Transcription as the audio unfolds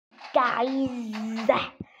guys,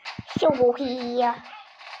 so here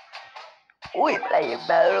we play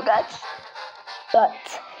Battle Guts, but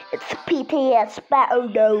it's PTS Battle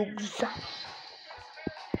Dogs.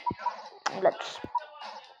 Let's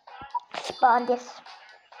spawn this.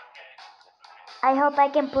 I hope I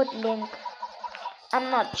can put link. I'm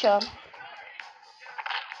not sure.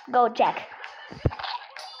 Go check.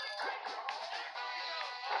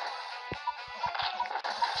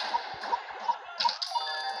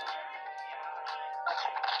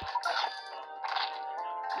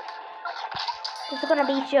 This is gonna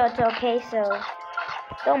be short, okay? So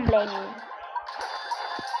don't blame me.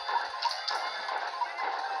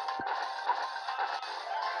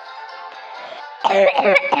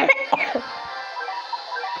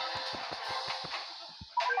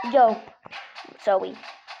 Yo, sorry.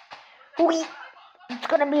 It's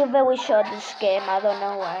gonna be very short this game. I don't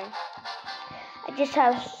know why. I just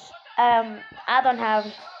have I don't have.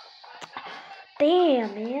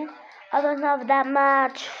 Damn, man. I don't have that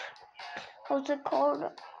much. What's it called?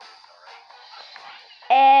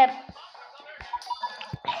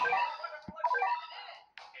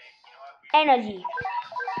 Energy.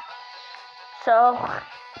 So,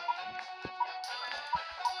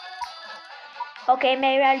 okay,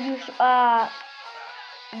 maybe I'll use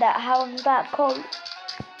how's that called?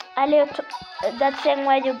 A little that thing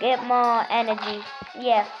where you get more energy.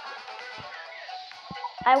 Yeah.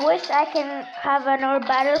 I wish I can have another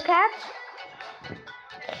battle cat,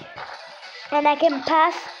 and I can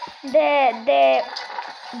pass the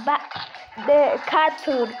cat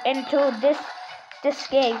food into this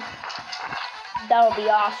game. That would be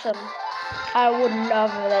awesome. I would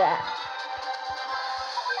love that.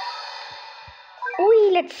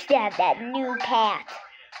 Ooh, let's stab that new cat.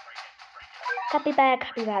 Capybara,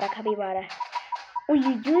 capybara, capybara.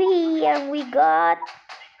 Ooh, and we got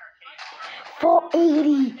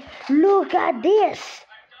 480. Look at this.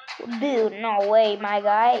 Dude, no way, my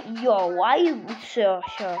guy. Yo, why you so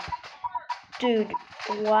sure? Dude,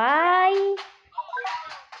 why?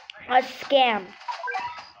 A scam.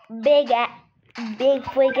 Big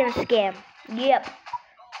freaking scam. Yep.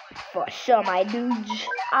 For sure, my dudes.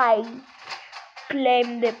 I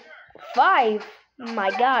claimed the 5.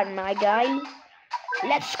 My god, my guy.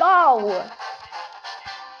 Let's go.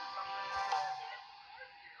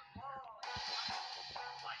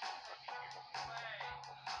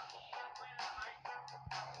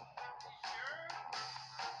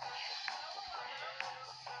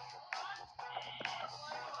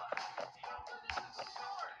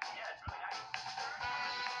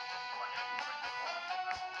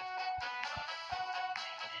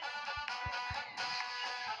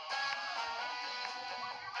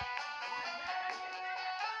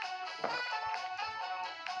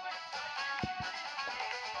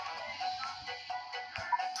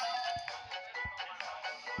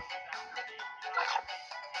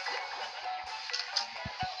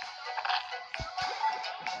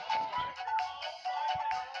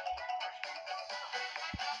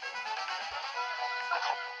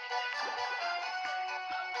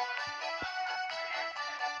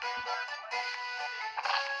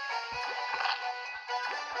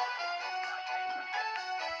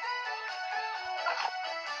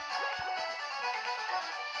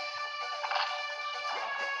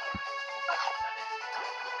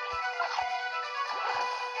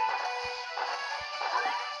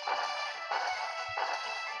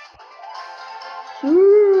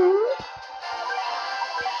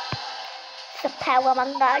 The power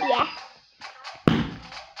Mongolia.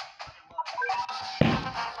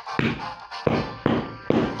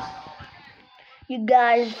 You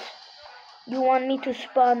guys, you want me to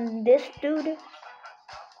spawn this dude?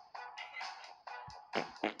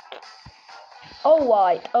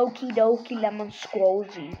 Alright, okie dokie lemon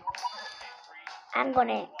scrolzy. I'm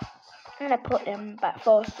gonna put him, but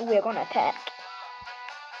first we're gonna attack.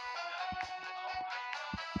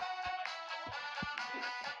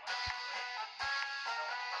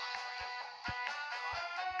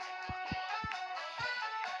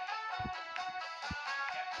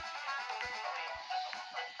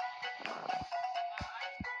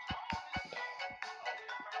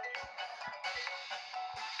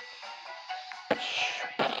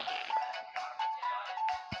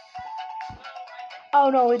 Oh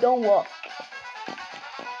no, it don't work.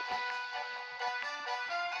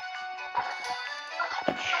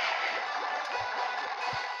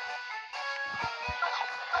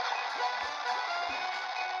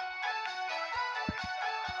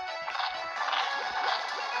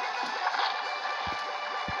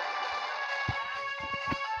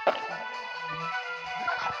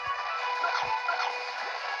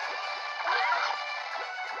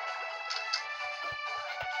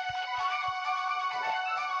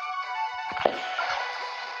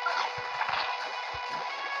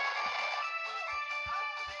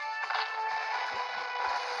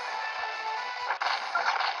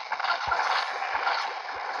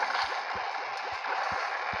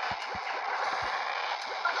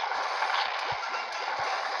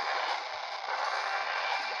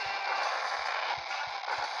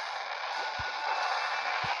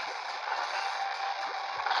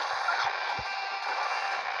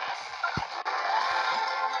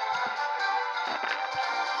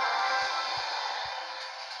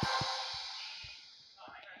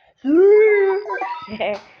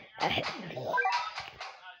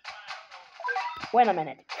 Wait a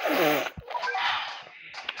minute.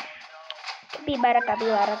 Capybara,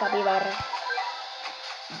 capybara, capybara.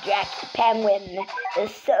 Jack Penguin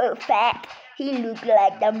is so fat, he looks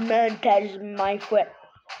like the man touches my foot.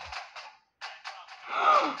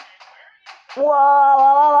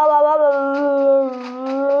 Whoa!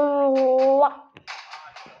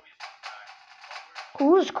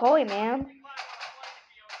 Who's Koi, man?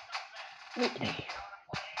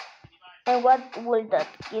 And what will that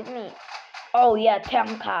give me? Oh yeah,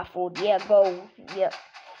 10 car food. Yeah, go. Yeah.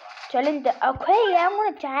 Challenge the. Okay, I'm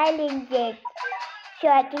gonna challenge it. So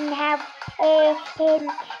I can have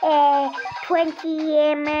 20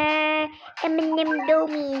 M&M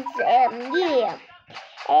dummies. Yeah.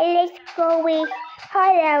 Let's go with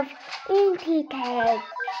Heart of Inky Cake.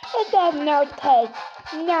 There's no cake,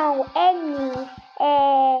 no any.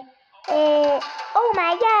 Oh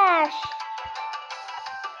my gosh.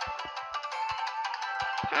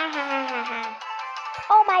 Ha ha ha ha ha.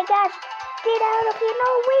 Oh my gosh. Get out of here. No,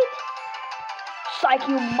 wait. Psych,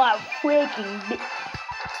 you my freaking bitch.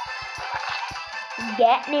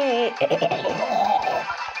 Get me.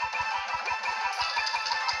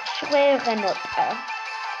 Schwere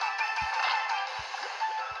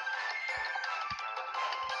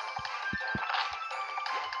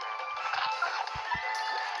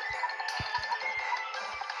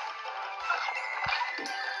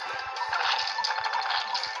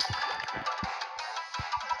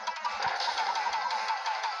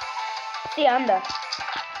See under.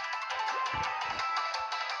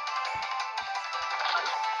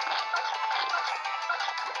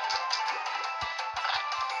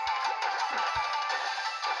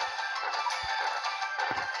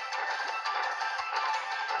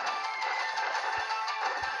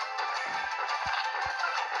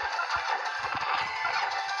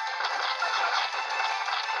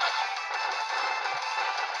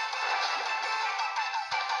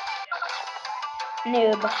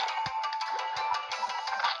 Noob.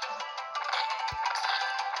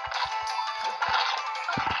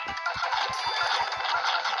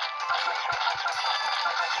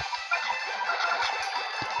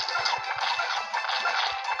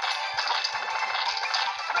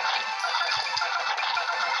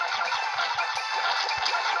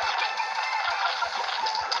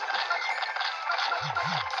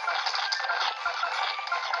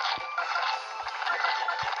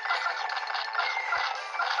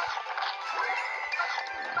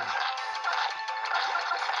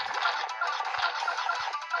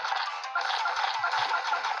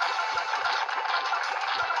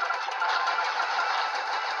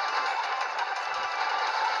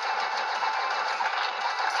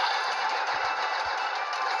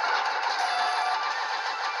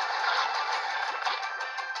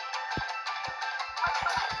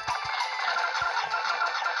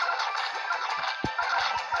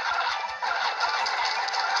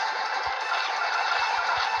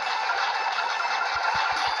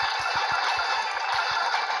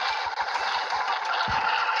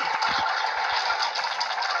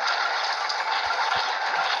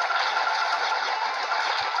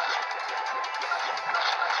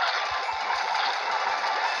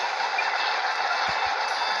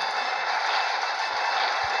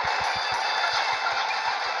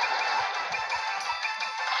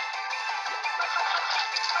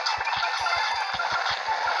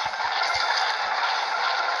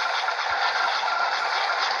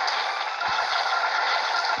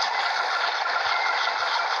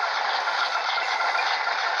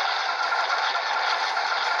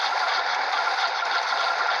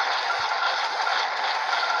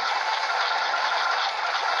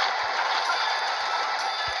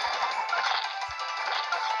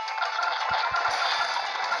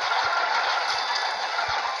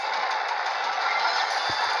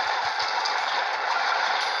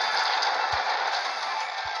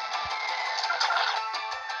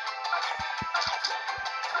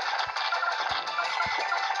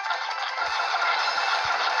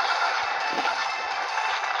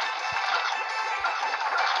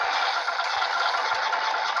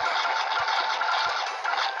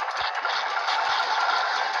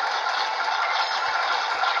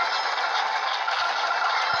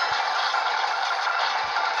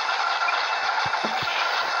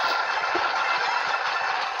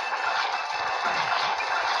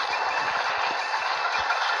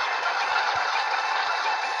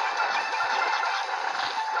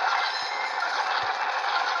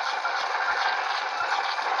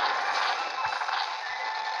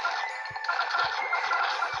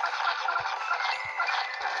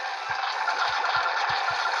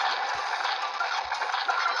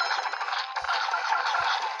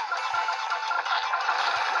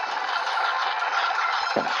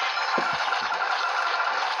 Hehehe.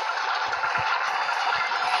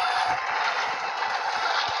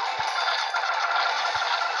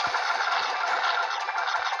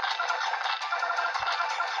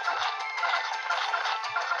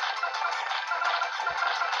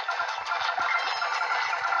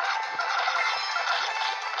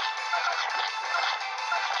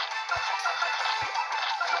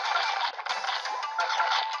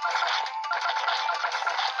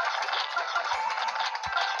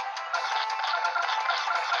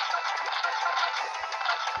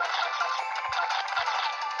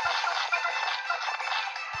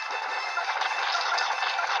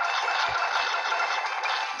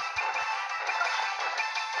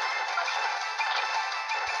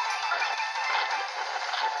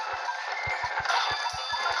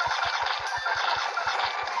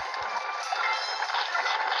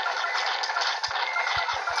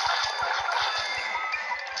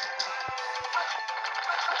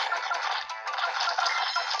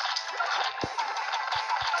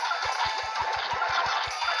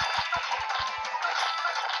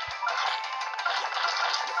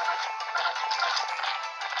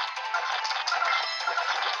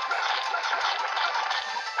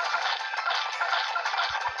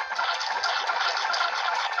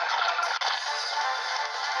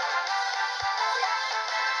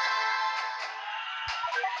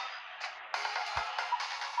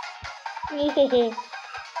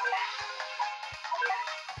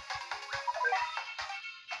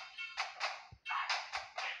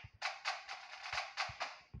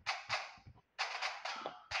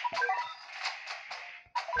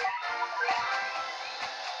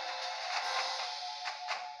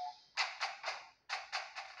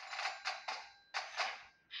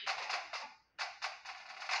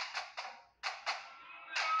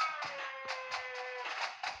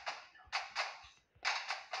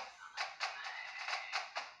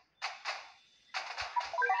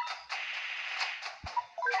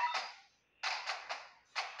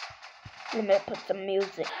 Let me put some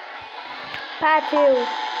music. Part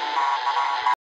 2.